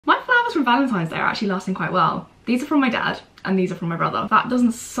from Valentine's Day are actually lasting quite well. These are from my dad and these are from my brother. That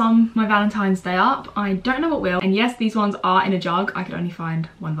doesn't sum my Valentine's Day up. I don't know what will. And yes, these ones are in a jug. I could only find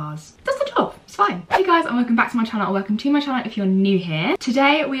one vase. That's the job. It's fine. Hey guys, and welcome back to my channel, or welcome to my channel if you're new here.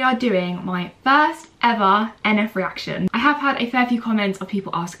 Today we are doing my first ever NF reaction. I have had a fair few comments of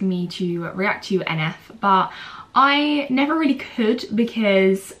people asking me to react to NF, but I never really could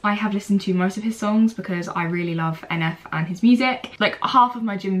because I have listened to most of his songs because I really love NF and his music. Like half of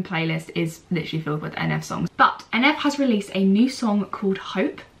my gym playlist is literally filled with NF songs. But NF has released a new song called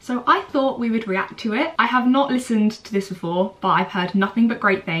Hope. So I thought we would react to it. I have not listened to this before, but I've heard nothing but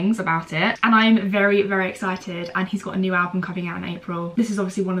great things about it. And I'm very, very excited. And he's got a new album coming out in April. This is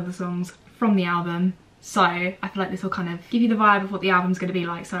obviously one of the songs from the album. So I feel like this will kind of give you the vibe of what the album's going to be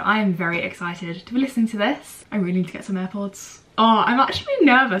like. So I am very excited to be listening to this. I really need to get some AirPods. Oh, I'm actually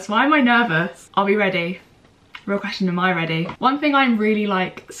nervous. Why am I nervous? Are we ready? Real question, am I ready? One thing I'm really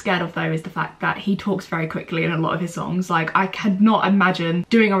like scared of though is the fact that he talks very quickly in a lot of his songs. Like I could not imagine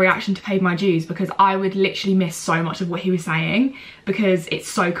doing a reaction to Pay My Dues because I would literally miss so much of what he was saying because it's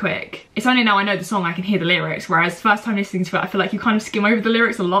so quick. It's only now I know the song I can hear the lyrics, whereas first time listening to it I feel like you kind of skim over the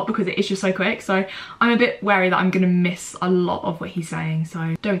lyrics a lot because it is just so quick. So I'm a bit wary that I'm gonna miss a lot of what he's saying.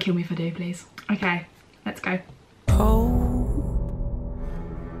 So don't kill me if I do, please. Okay, let's go.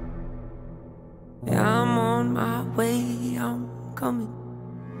 Yeah, I'm on my way, I'm coming.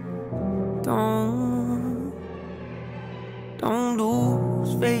 Don't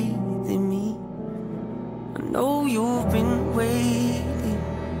lose faith in me. I know you've been waiting.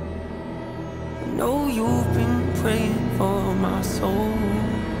 I know you've been praying for my soul.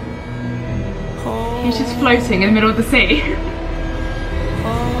 He's just floating in the middle of the sea.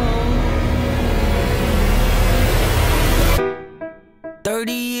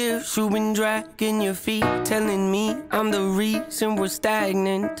 30 years you've been dragging your feet, telling me I'm the reason we're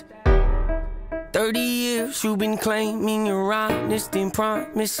stagnant. 30 years you've been claiming you're honest and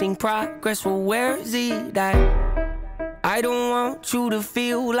promising progress. Well, where is it at? I don't want you to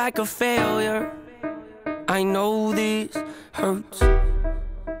feel like a failure. I know this hurts,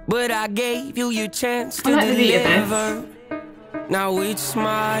 but I gave you your chance to deliver. Now it's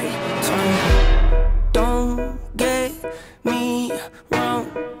my turn. Don't get me wrong.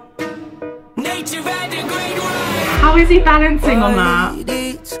 Nature had a great run. How is he balancing on that?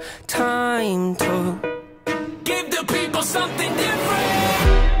 It's time to give the people something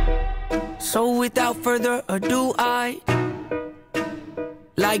different. So without further ado, I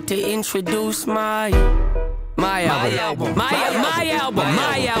like to introduce my album.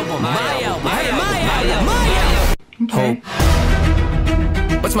 Okay.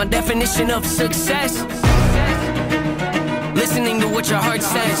 What's my definition of success? Listening to what your heart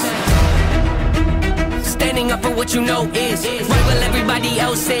says. Standing up for what you know is right while everybody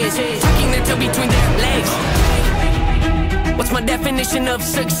else is tucking their toe between their legs. What's my definition of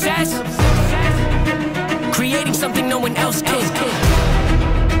success? Creating something no one else can.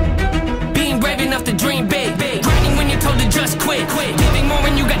 Being brave enough to dream big. Grinding when you're told to just quit. Giving more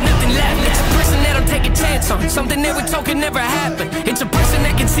when you got nothing left. It's a person that'll take a chance on something they were told could never happen. It's a person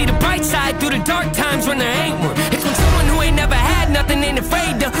that can see the bright side through the dark times when there ain't one. It's when someone who ain't never had nothing ain't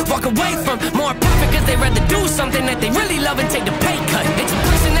afraid to walk away from more profit because they'd rather do something that they really love and take the pay cut. It's a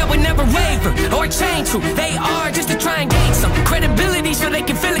person that would never waver or change who they are just to try and gain some credibility so they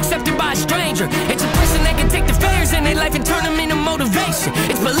can feel accepted by a stranger. It's a person that can take the failures in their life and turn them into motivation.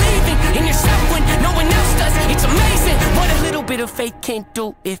 It's believing in yourself when no one else does. It's amazing what a little bit of faith can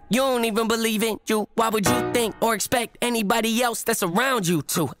do. If you don't even believe in you, why would you think or expect anybody else that's around you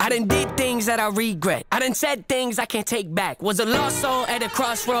to? I done did things that I regret. I done said things I can't take back. Was a lost soul at a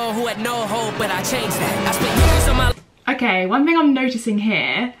crossroad who had no hope, but I changed that. I spent years of my life. Okay, one thing I'm noticing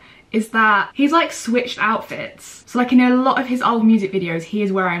here is that he's like switched outfits. So like in a lot of his old music videos, he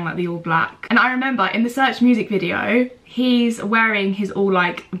is wearing like the all black. And I remember in the Search music video, he's wearing his all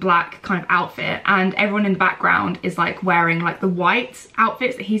like black kind of outfit and everyone in the background is like wearing like the white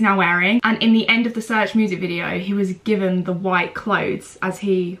outfits that he's now wearing. And in the end of the Search music video, he was given the white clothes as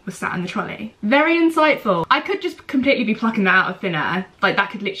he was sat in the trolley. Very insightful. I could just completely be plucking that out of thin air. Like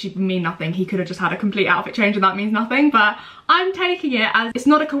that could literally mean nothing. He could have just had a complete outfit change and that means nothing, but I'm taking it as it's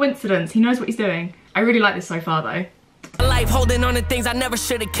not a coincidence. He knows what he's doing. I really like this so far though. Life holding on to things I never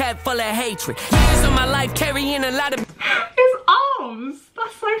should have kept, full of hatred. Years of my life carrying a lot of his arms.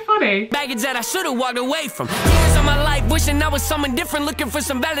 That's so funny. Baggage that I should have walked away from. Years of my life wishing I was someone different, looking for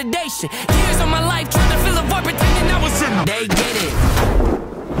some validation. Years of my life trying to fill a void, pretending I was in. They get it.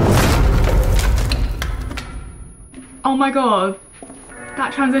 Oh my god.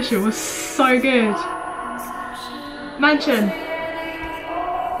 That transition was so good. Mansion.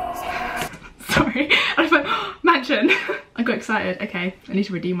 Sorry. I was like, mansion. I got excited. Okay, I need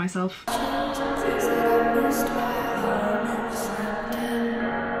to redeem myself.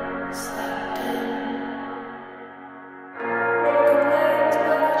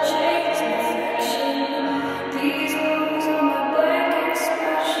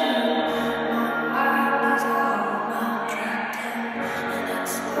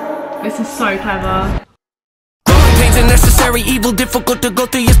 This is so clever. Pain's a necessary evil, difficult to go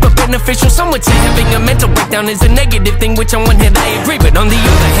through, yes, but beneficial. Some would say having a mental breakdown is a negative thing, which on one hand I agree, but on the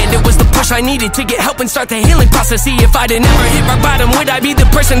other hand it was the push I needed to get help and start the healing process. See, if I'd never hit rock bottom, would I be the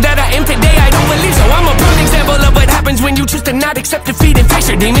person that I am today? I don't believe so. I'm a prime example of what happens when you choose to not accept defeat and face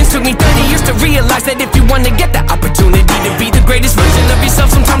your demons. Took me 30 years to realize that if you want to get the opportunity to be the greatest version of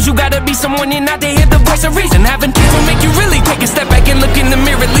yourself, sometimes you gotta be someone you're not to hear the voice of reason. Having kids will make you really take a step back and look in the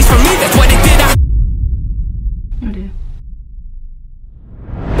mirror. At least for me, that's what it did.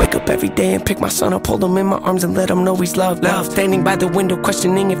 Wake up every day and pick my son up, hold him in my arms and let him know he's loved. Standing by the window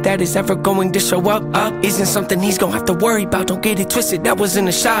questioning if that is ever going to show up. Isn't something he's gonna have to worry about, don't get it twisted, that was in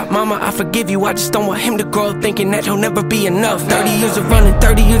a shot. Mama, I forgive you, I just don't want him to grow up thinking that he'll never be enough. 30 years of running,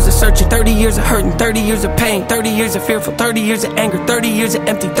 30 years of searching, 30 years of hurting, 30 years of pain, 30 years of fearful, 30 years of anger, 30 years of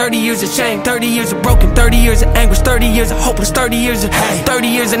empty, 30 years of shame, 30 years of broken, 30 years of anguish, 30 years of hopeless, 30 years of hate, 30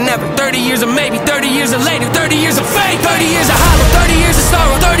 years of never, 30 years of maybe, 30 years of later, 30 years of fate, 30 years of hollow, 30 years of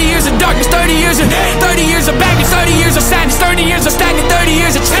sorrow, 30 years of darkness, 30 years of hate, 30 years of baggage, 30 years of sadness, 30 years of stagnant, 30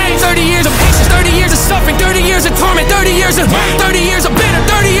 years of change, 30 years of patience, 30 years of suffering, 30 years of torment, 30 years of hate, 30 years of bitter,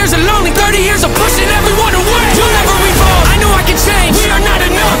 30 years of lonely, 30 years of pushing everyone away. You'll never revolve, I know I can change. We are not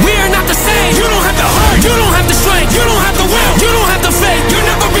enough, we are not the same. You don't have the heart, you don't have the strength, you don't have the will, you don't have the faith. You'll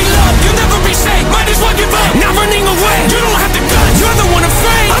never be loved, you'll never be safe. Might as well give up, not running away. You don't have the guts, you're the one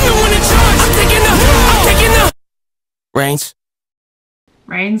afraid. I'm the one in charge, I'm taking the reins.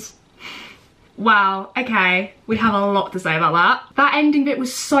 Reigns. Wow, okay, we have a lot to say about that. That ending bit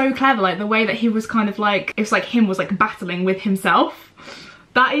was so clever, like the way that he was kind of like, it was like him was like battling with himself.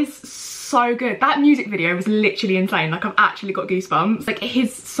 That is so good. That music video was literally insane. Like, I've actually got goosebumps. Like,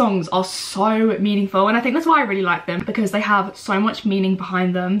 his songs are so meaningful, and I think that's why I really like them, because they have so much meaning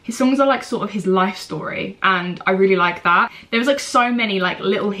behind them. His songs are like sort of his life story, and I really like that. There was like so many like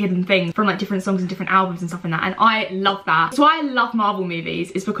little hidden things from like different songs and different albums and stuff like that, and I love that. That's why I love Marvel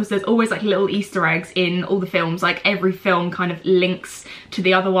movies, is because there's always like little Easter eggs in all the films. Like, every film kind of links to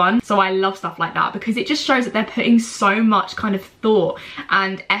the other one, so I love stuff like that, because it just shows that they're putting so much kind of thought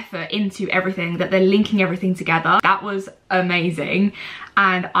and effort into everything, that they're linking everything together. That was amazing,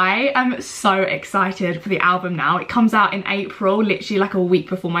 and I am so excited for the album now. It comes out in April, literally like a week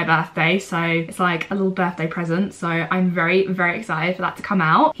before my birthday, so it's like a little birthday present, so I'm very, very excited for that to come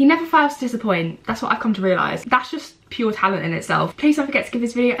out. He never fails to disappoint. That's what I've come to realise. That's just pure talent in itself. Please don't forget to give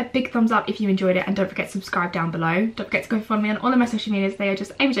this video a big thumbs up if you enjoyed it, and don't forget to subscribe down below. Don't forget to go follow me on all of my social medias. They are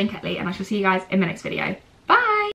just Amy Jane Ketley, and I shall see you guys in my next video.